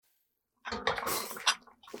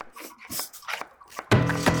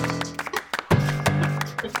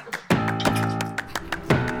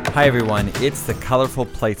Hi everyone, it's the Colorful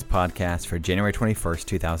Plates podcast for January 21st,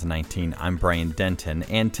 2019. I'm Brian Denton,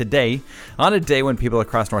 and today, on a day when people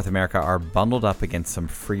across North America are bundled up against some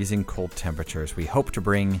freezing cold temperatures, we hope to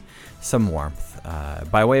bring some warmth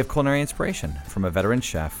by way of culinary inspiration from a veteran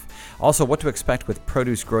chef. Also, what to expect with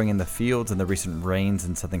produce growing in the fields and the recent rains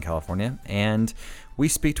in Southern California, and we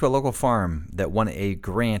speak to a local farm that won a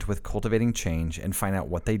grant with Cultivating Change and find out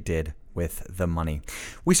what they did with the money.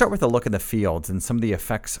 We start with a look at the fields and some of the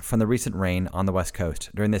effects from the recent rain on the West Coast.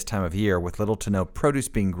 During this time of year, with little to no produce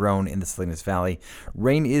being grown in the Salinas Valley,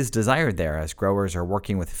 rain is desired there as growers are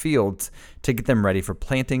working with fields to get them ready for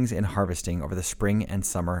plantings and harvesting over the spring and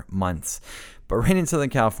summer months. But rain in Southern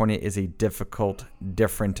California is a difficult,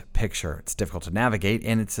 different picture. It's difficult to navigate,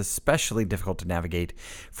 and it's especially difficult to navigate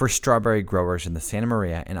for strawberry growers in the Santa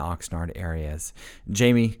Maria and Oxnard areas.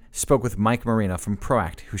 Jamie spoke with Mike Marino from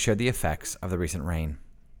ProAct, who shared the effects of the recent rain.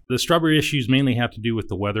 The strawberry issues mainly have to do with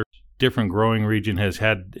the weather. Different growing region has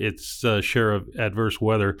had its share of adverse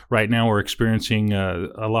weather. Right now we're experiencing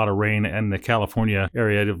a lot of rain in the California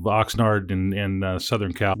area of Oxnard and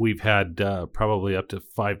Southern Cal. We've had probably up to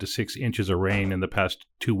 5 to 6 inches of rain in the past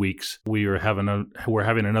 2 weeks. We're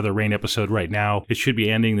having another rain episode right now. It should be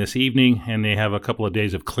ending this evening, and they have a couple of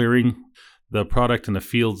days of clearing. The product in the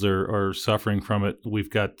fields are suffering from it. We've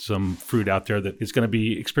got some fruit out there that is going to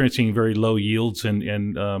be experiencing very low yields, and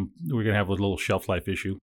we're going to have a little shelf life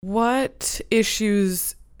issue. What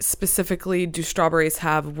issues specifically do strawberries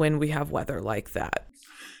have when we have weather like that?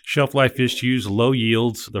 Shelf life issues, low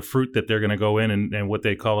yields, the fruit that they're going to go in and what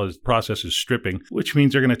they call a process is stripping, which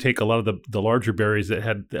means they're going to take a lot of the larger berries that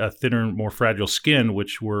had a thinner, more fragile skin,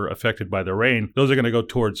 which were affected by the rain. Those are going to go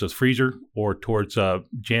towards the freezer or towards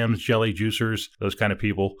jams, jelly, juicers, those kind of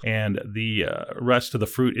people. And the rest of the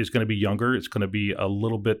fruit is going to be younger. It's going to be a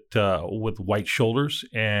little bit with white shoulders,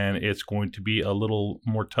 and it's going to be a little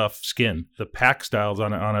more tough skin. The pack styles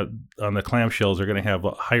on the clamshells are going to have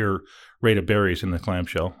a higher rate of berries in the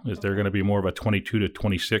clamshell. They're going to be more of a 22 to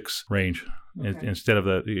 26 range instead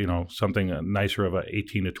of something nicer of a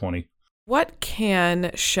 18 to 20. What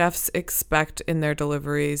can chefs expect in their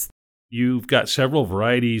deliveries? You've got several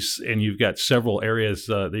varieties and you've got several areas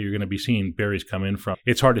that you're going to be seeing berries come in from.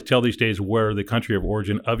 It's hard to tell these days where the country of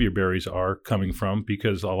origin of your berries are coming from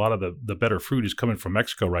because a lot of the better fruit is coming from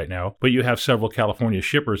Mexico right now. But you have several California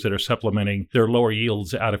shippers that are supplementing their lower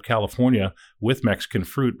yields out of California with Mexican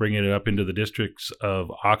fruit, bringing it up into the districts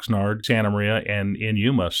of Oxnard, Santa Maria, and in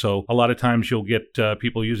Yuma. So a lot of times you'll get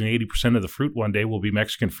people using 80% of the fruit one day will be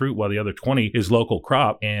Mexican fruit while the other 20 is local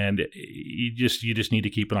crop. And you just need to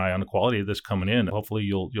keep an eye on the quality of this coming in. Hopefully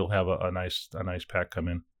you'll have a nice pack come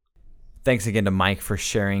in. Thanks again to Mike for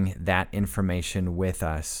sharing that information with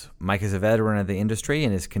us. Mike is a veteran of the industry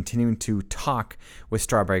and is continuing to talk with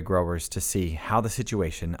strawberry growers to see how the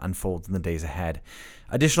situation unfolds in the days ahead.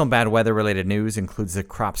 Additional bad weather-related news includes the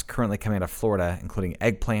crops currently coming out of Florida, including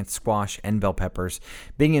eggplant, squash, and bell peppers,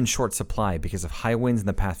 being in short supply because of high winds in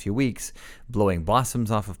the past few weeks, blowing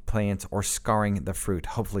blossoms off of plants or scarring the fruit.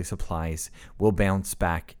 Hopefully supplies will bounce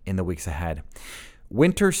back in the weeks ahead.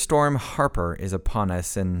 Winter Storm Harper is upon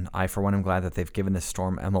us, and I, for one, am glad that they've given this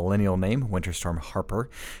storm a millennial name. Winter Storm Harper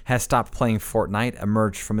has stopped playing Fortnite,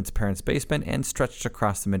 emerged from its parents' basement, and stretched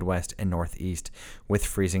across the Midwest and Northeast with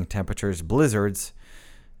freezing temperatures, blizzards,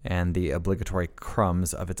 and the obligatory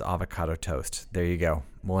crumbs of its avocado toast. There you go.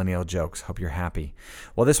 Millennial jokes. Hope you're happy.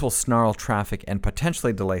 Well, this will snarl traffic and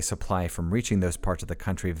potentially delay supply from reaching those parts of the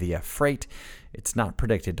country via freight. It's not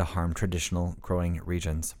predicted to harm traditional growing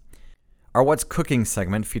regions. Our What's Cooking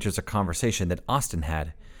segment features a conversation that Austin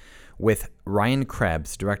had with Ryan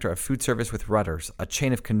Krebs, Director of Food Service with Rutter's, a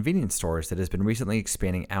chain of convenience stores that has been recently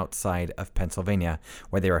expanding outside of Pennsylvania,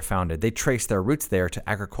 where they were founded. They trace their roots there to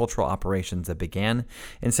agricultural operations that began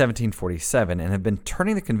in 1747 and have been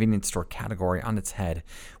turning the convenience store category on its head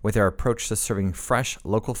with their approach to serving fresh,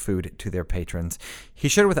 local food to their patrons. He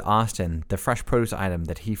shared with Austin the fresh produce item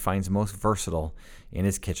that he finds most versatile in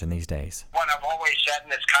his kitchen these days. What I've always said,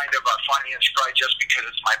 and it's kind of a funny and scry just because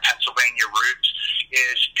it's my Pennsylvania roots,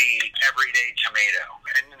 is the everyday tomato.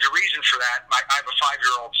 And the reason for that, I have a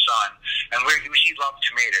 5-year-old son, and he loved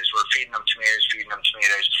tomatoes. We're feeding him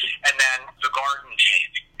tomatoes. And then the garden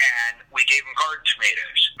came, and we gave him garden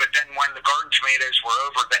tomatoes. But then when the garden tomatoes were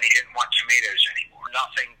over, then he didn't want tomatoes anymore.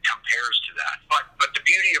 Nothing compares to that. But the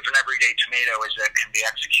beauty of an everyday tomato is that it can be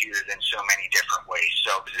executed in so many different ways.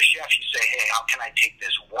 So as a chef, you say, hey, how can I take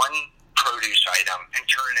this one produce item and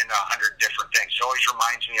turn it into 100 different things? It always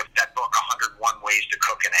reminds me of that book, 101 Ways to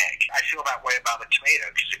Cook an Egg. I feel that way about a tomato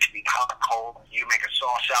because it can be hot, cold. You make a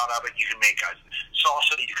sauce out of it. You can make a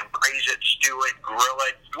salsa. You can braise it, stew it, grill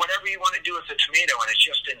it, whatever you want to do with the tomato. And it's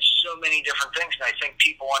just in so many different things. And I think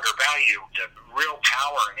people undervalue the real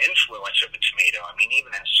power and influence of the tomato. I mean, even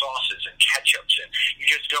in sauces and ketchups, and you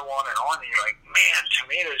just go on, and you're like, man,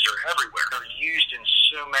 tomatoes are everywhere. They're used in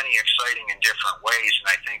so many exciting and different ways. And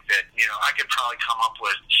I think that, I could probably come up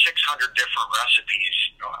with 600 different recipes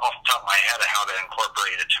off the top of my head of how to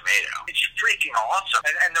incorporate a tomato. It's freaking awesome.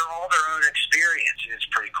 And they're all their own experience. It's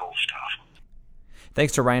pretty cool stuff.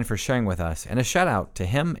 Thanks to Ryan for sharing with us, and a shout out to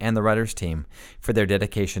him and the Rudders team for their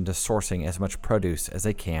dedication to sourcing as much produce as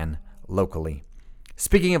they can locally.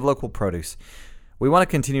 Speaking of local produce, we want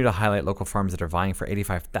to continue to highlight local farms that are vying for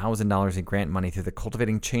 $85,000 in grant money through the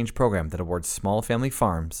Cultivating Change program that awards small family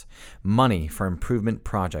farms money for improvement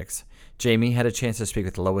projects. Jamie had a chance to speak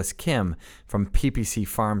with Lois Kim from PPC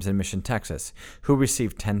Farms in Mission, Texas, who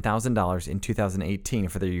received $10,000 in 2018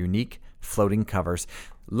 for their unique floating covers.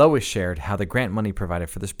 Lois shared how the grant money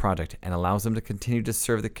provided for this project and allows them to continue to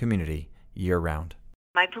serve the community year-round.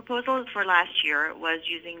 My proposal for last year was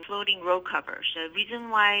using floating row covers. The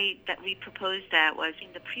reason why that we proposed that was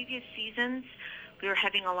in the previous seasons, we were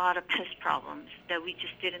having a lot of pest problems that we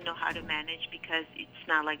just didn't know how to manage because it's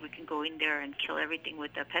not like we can go in there and kill everything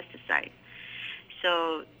with the pesticide.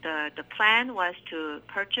 So the plan was to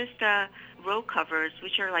purchase the row covers,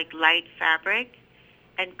 which are like light fabric,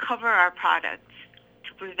 and cover our products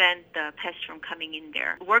to prevent the pests from coming in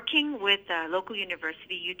there. Working with a local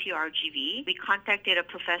university, UTRGV, we contacted a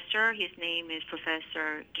professor. His name is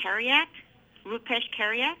Professor Karyat, Rupesh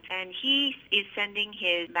Karyat, and he is sending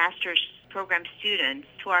his master's program students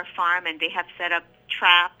to our farm, and they have set up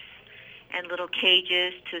traps and little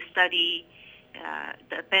cages to study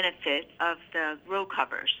the benefit of the row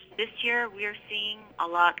covers. This year, we are seeing a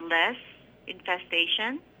lot less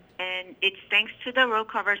infestation, and it's thanks to the row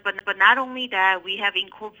covers. But not only that, we have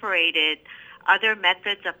incorporated other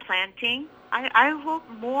methods of planting. I hope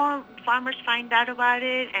more farmers find out about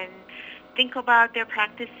it and think about their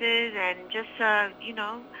practices and just,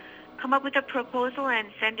 come up with a proposal and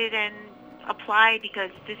send it and apply,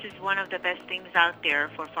 because this is one of the best things out there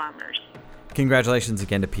for farmers. Congratulations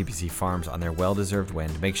again to PPC Farms on their well-deserved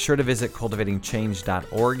win. Make sure to visit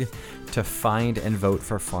cultivatingchange.org to find and vote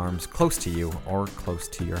for farms close to you or close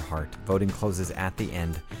to your heart. Voting closes at the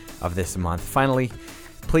end of this month. Finally,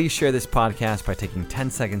 please share this podcast by taking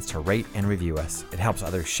 10 seconds to rate and review us. It helps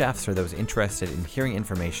other chefs or those interested in hearing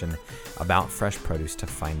information about fresh produce to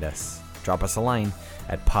find us. Drop us a line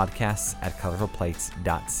at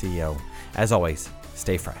podcasts@colorfulplates.co. As always,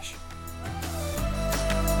 stay fresh.